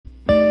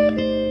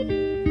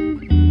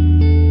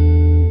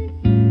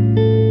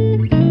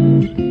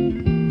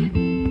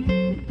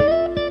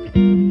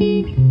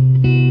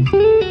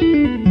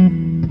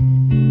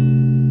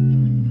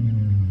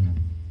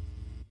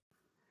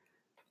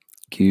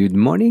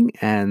morning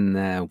and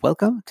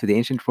welcome to the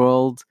Ancient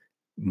World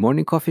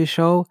Morning Coffee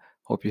Show.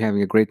 Hope you're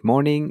having a great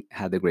morning,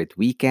 had a great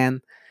weekend.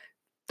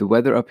 The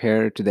weather up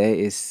here today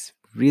is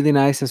really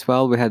nice as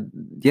well.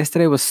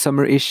 Yesterday was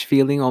summer-ish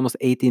feeling, almost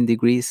 18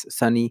 degrees,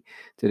 sunny.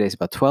 Today is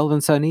about 12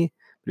 and sunny,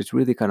 but it's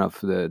really kind of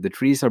the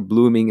trees are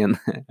blooming and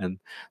and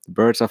the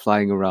birds are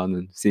flying around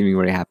and seeming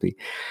very happy.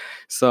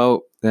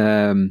 So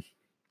again,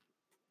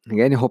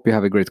 I hope you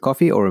have a great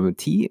coffee or a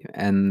tea,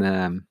 and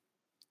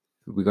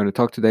we're going to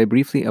talk today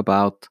briefly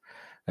about.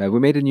 We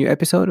made a new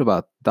episode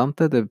about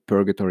Dante, the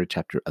Purgatory,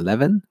 chapter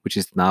 11, which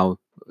is now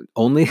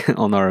only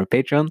on our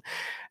Patreon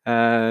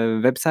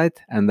website.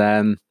 And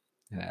then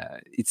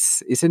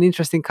it's an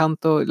interesting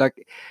canto.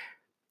 Like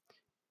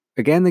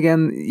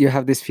again, you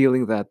have this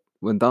feeling that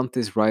when Dante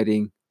is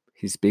writing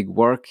his big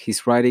work,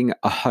 he's writing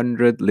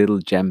 100 little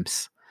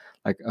gems,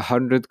 like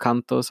 100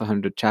 cantos,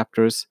 100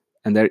 chapters,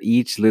 and they're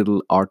each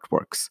little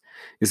artworks.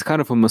 It's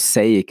kind of a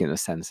mosaic in a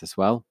sense as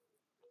well.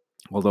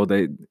 Although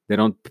they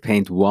don't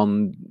paint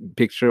one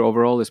picture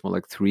overall, it's more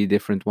like three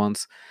different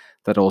ones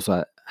that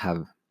also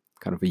have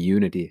kind of a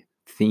unity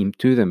theme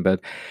to them. But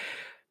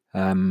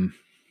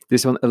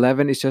this one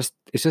 11 is just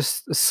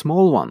a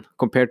small one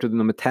compared to the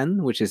number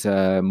 10, which is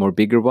a more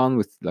bigger one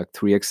with like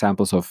three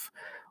examples of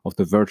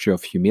the virtue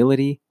of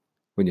humility.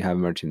 When you have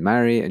Virgin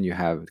Mary and you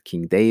have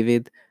King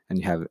David and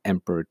you have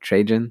Emperor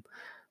Trajan.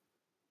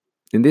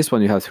 In this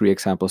one, you have three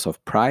examples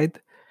of pride,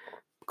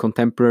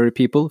 contemporary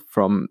people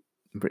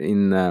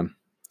in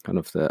kind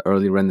of the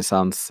early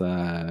Renaissance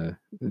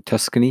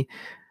Tuscany,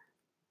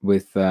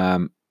 with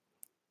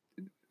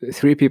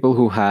three people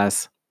who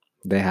have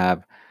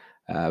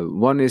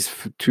one is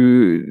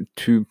too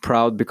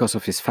proud because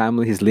of his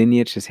family, his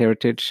lineage, his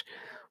heritage.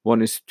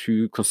 One is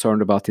too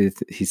concerned about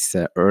his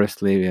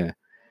earthly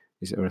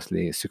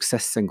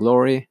success and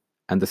glory,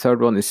 and the third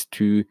one is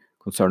too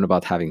concerned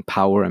about having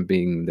power and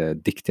being the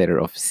dictator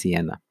of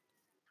Siena.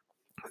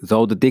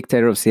 Though the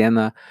dictator of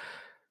Siena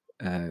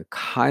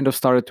kind of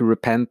started to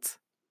repent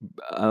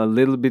a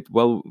little bit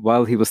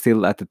while he was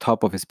still at the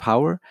top of his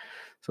power.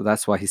 So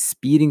that's why he's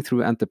speeding through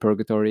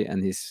Antipurgatory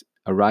and he's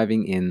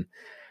arriving in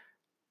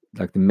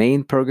like the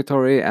main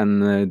purgatory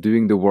and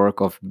doing the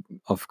work of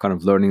kind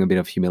of learning a bit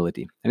of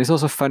humility. And it's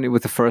also funny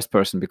with the first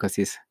person because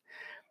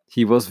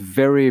he was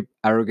very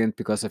arrogant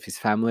because of his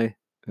family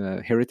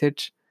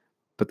heritage,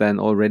 but then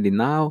already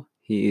now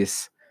he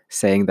is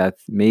saying that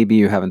maybe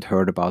you haven't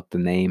heard about the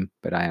name,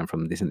 but I am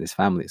from this and this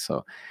family.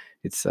 So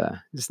it's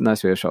a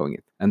nice way of showing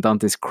it. And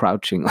Dante is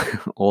crouching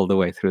all the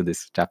way through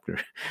this chapter,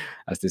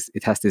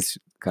 it has this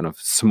kind of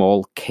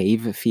small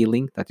cave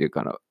feeling that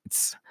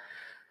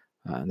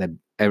that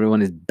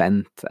everyone is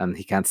bent and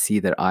he can't see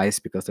their eyes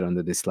because they're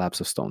under these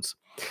slabs of stones.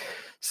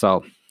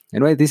 So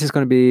anyway, this is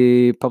going to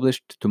be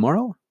published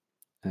tomorrow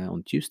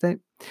on Tuesday.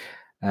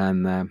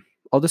 And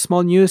other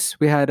small news,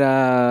 we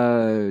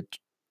are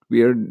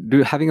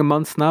having a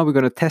month now. We're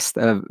going to test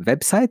a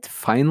website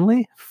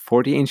finally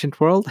for the Ancient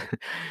World.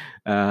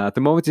 At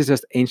the moment, it's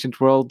just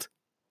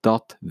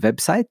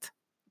ancientworld.website.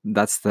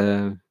 That's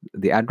the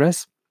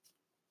address.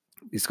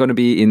 It's going to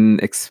be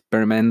in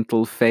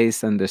experimental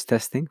phase and there's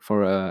testing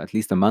for at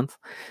least a month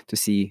to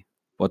see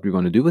what we're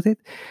going to do with it.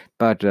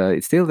 But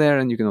it's still there,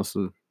 and you can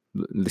also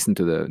listen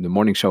to the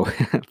morning show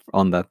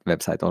on that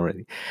website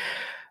already.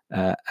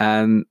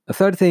 And a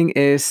third thing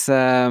is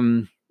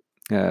from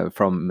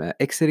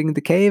Exiting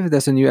the Cave.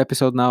 There's a new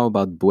episode now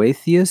about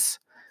Boethius.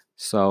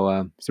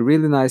 So it's a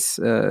really nice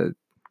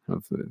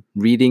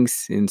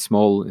readings in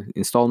small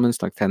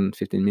installments, like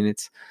 10-15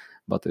 minutes,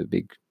 about the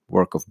big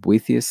work of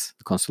Boethius,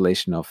 the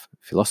Constellation of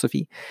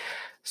Philosophy.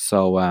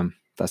 So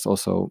that's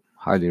also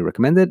highly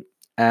recommended.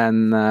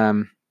 And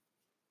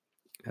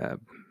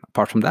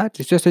apart from that,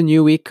 it's just a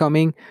new week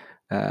coming.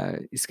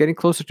 It's getting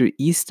closer to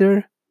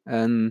Easter,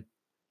 and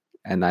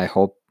I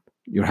hope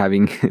you're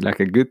having like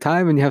a good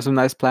time and you have some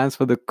nice plans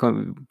for the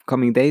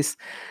coming days.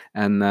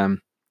 And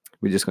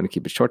we're just going to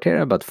keep it short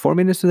here, about 4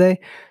 minutes today.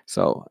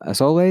 So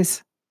as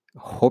always,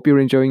 hope you're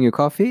enjoying your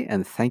coffee,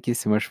 and thank you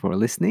so much for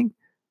listening,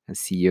 and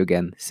see you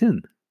again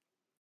soon.